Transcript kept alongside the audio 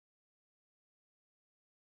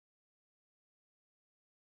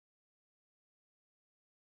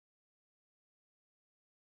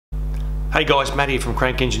Hey guys, Matt here from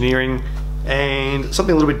Crank Engineering, and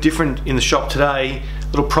something a little bit different in the shop today. A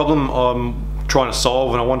little problem I'm trying to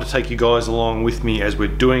solve, and I want to take you guys along with me as we're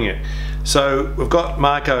doing it. So we've got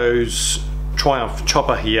Marco's Triumph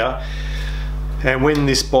chopper here, and when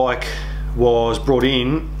this bike was brought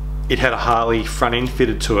in, it had a Harley front end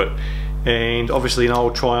fitted to it, and obviously an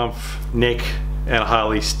old Triumph neck and a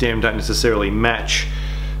Harley stem don't necessarily match.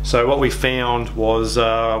 So what we found was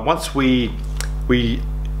once we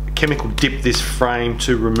chemical dipped this frame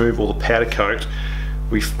to remove all the powder coat,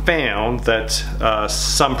 we found that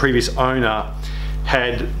some previous owner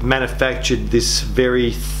had manufactured this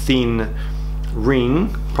very thin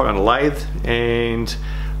ring, probably on a lathe, and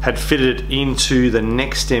had fitted it into the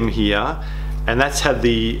neck stem here, and that's had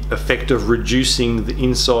the effect of reducing the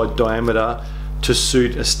inside diameter to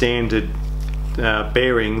suit a standard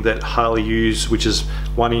bearing that Harley use, which is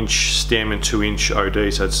 1 inch stem and 2 inch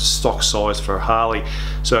OD, so it's stock size for a Harley.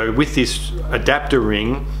 So with this adapter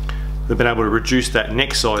ring, they've been able to reduce that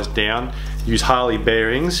neck size down, use Harley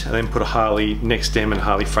bearings, and then put a Harley neck stem and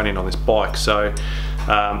Harley front end on this bike. So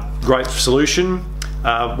great solution.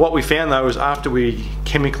 What we found though is after we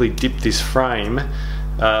chemically dipped this frame,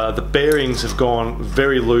 the bearings have gone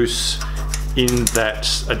very loose in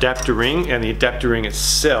that adapter ring, and the adapter ring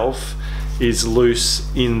itself is loose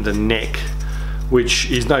in the neck, which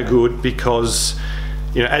is no good because,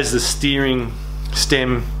 you know, as the steering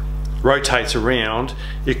stem rotates around,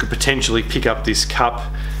 it could potentially pick up this cup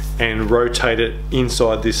and rotate it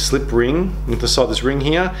inside this slip ring, inside this ring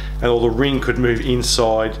here, and all the ring could move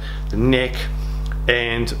inside the neck,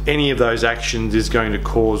 and any of those actions is going to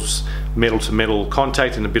cause metal to metal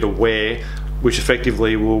contact and a bit of wear, which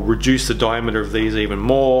effectively will reduce the diameter of these even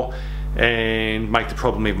more and make the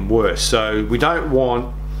problem even worse. So we don't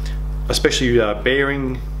want, especially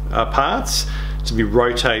bearing parts, to be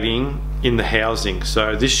rotating in the housing.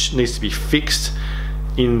 So this needs to be fixed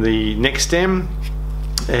in the neck stem,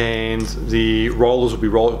 and the rollers will be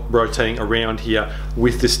rotating around here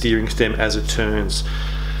with the steering stem as it turns.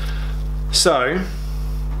 So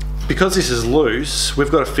because this is loose,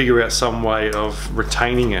 we've got to figure out some way of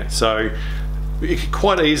retaining it. So you could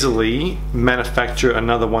quite easily manufacture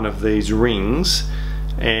another one of these rings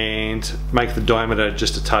and make the diameter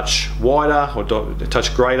just a touch wider or a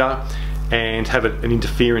touch greater, and have an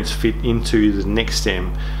interference fit into the neck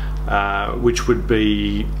stem, which would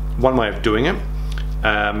be one way of doing it.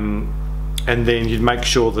 And then you'd make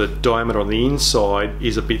sure the diameter on the inside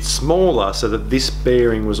is a bit smaller, so that this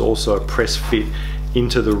bearing was also a press fit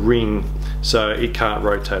into the ring, so it can't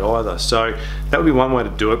rotate either. So that would be one way to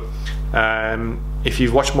do it. If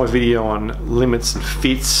you've watched my video on limits and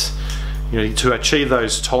fits, you know, to achieve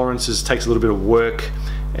those tolerances takes a little bit of work,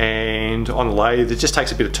 and on a lathe it just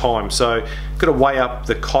takes a bit of time. So you've got to weigh up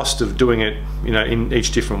the cost of doing it, you know, in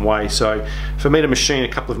each different way. So for me to machine a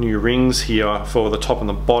couple of new rings here for the top and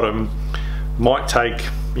the bottom might take,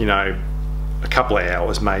 you know, a couple of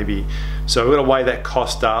hours maybe. So we've got to weigh that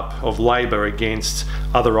cost up of labour against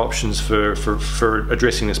other options for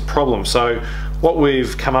addressing this problem. So what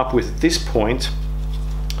we've come up with at this point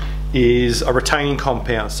is a retaining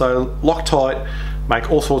compound. So Loctite make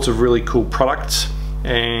all sorts of really cool products,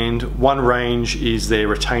 and one range is their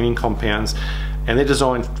retaining compounds, and they're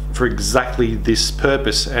designed for exactly this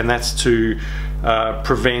purpose, and that's to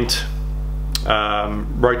prevent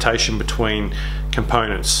rotation between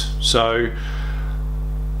components. So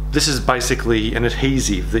this is basically an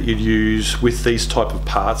adhesive that you'd use with these type of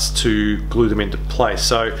parts to glue them into place.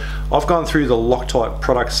 So I've gone through the Loctite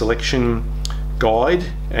product selection guide,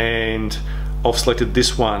 and I've selected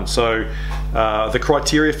this one. So the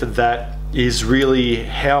criteria for that is really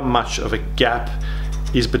how much of a gap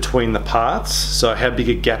is between the parts. So how big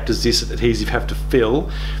a gap does this adhesive have to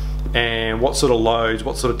fill, and what sort of loads,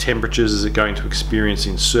 what sort of temperatures is it going to experience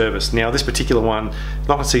in service. Now this particular one, not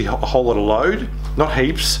going to see a whole lot of load, not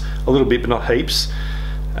heaps, a little bit but not heaps.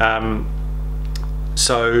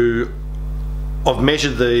 So I've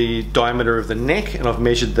measured the diameter of the neck, and I've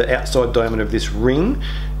measured the outside diameter of this ring,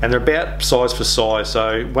 and they're about size for size.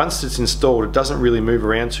 So once it's installed, it doesn't really move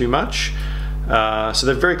around too much. So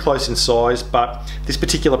they're very close in size, but this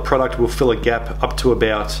particular product will fill a gap up to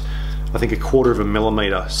about, I think, 1/4 of a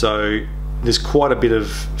millimeter. So there's quite a bit of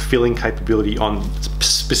filling capability on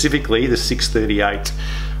specifically the 638.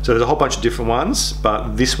 So there's a whole bunch of different ones,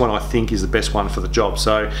 but this one I think is the best one for the job.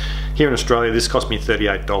 So here in Australia, this cost me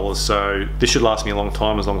 $38, so this should last me a long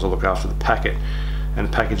time as long as I look after the packet and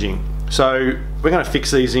the packaging. So we're going to fix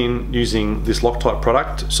these in using this Loctite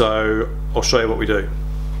product, so I'll show you what we do.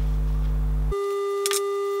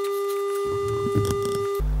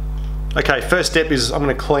 Okay, first step is I'm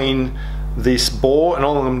going to clean this bore, and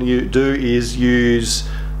all I'm going to do is use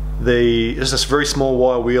just this very small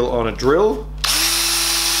wire wheel on a drill.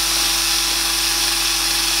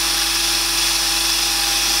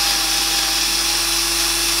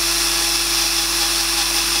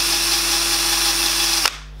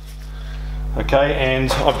 Okay,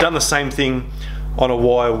 and I've done the same thing on a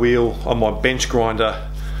wire wheel on my bench grinder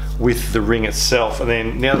with the ring itself. And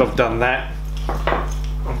then now that I've done that,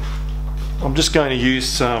 I'm just going to use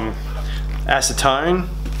some acetone,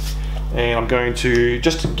 and I'm going to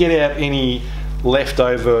just get out any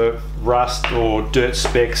leftover rust or dirt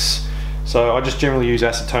specks. So I just generally use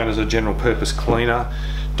acetone as a general purpose cleaner.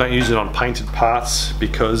 Don't use it on painted parts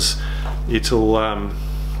because it'll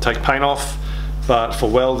take paint off. But for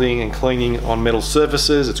welding and cleaning on metal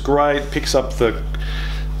surfaces, it's great. Picks up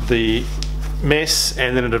the mess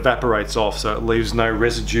and then it evaporates off, so it leaves no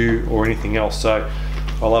residue or anything else. So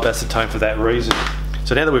I love acetone for that reason.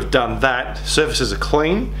 So now that we've done that, surfaces are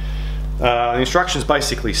clean. The instructions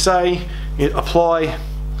basically say apply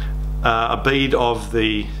a bead of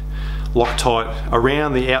the Loctite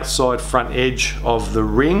around the outside front edge of the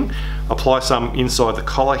ring. Apply some inside the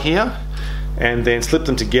collar here, and then slip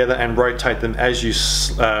them together and rotate them as you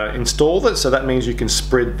install it. So that means you can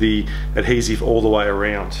spread the adhesive all the way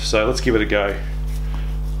around. So let's give it a go.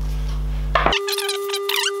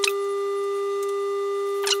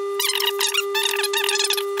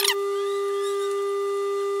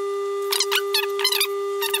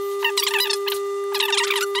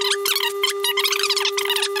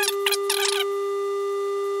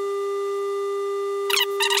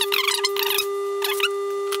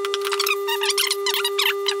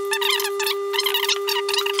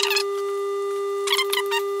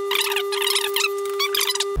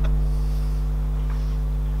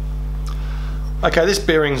 Okay, this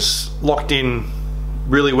bearing's locked in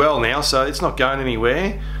really well now, so it's not going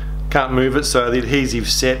anywhere. Can't move it, so the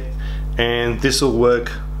adhesive's set, and this will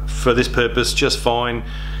work for this purpose just fine.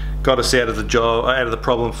 Got us out of the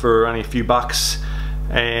problem for only a few bucks,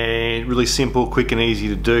 and really simple, quick and easy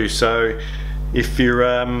to do. So if you're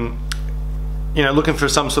looking for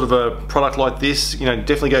some sort of a product like this,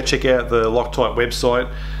 definitely go check out the Loctite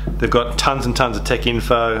website. They've got tons and tons of tech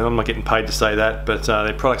info. I'm not getting paid to say that, but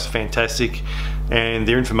their products are fantastic and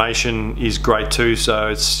their information is great too, so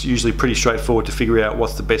it's usually pretty straightforward to figure out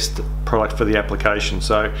what's the best product for the application.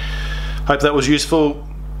 So hope that was useful,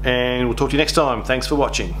 and we'll talk to you next time. Thanks for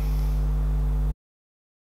watching.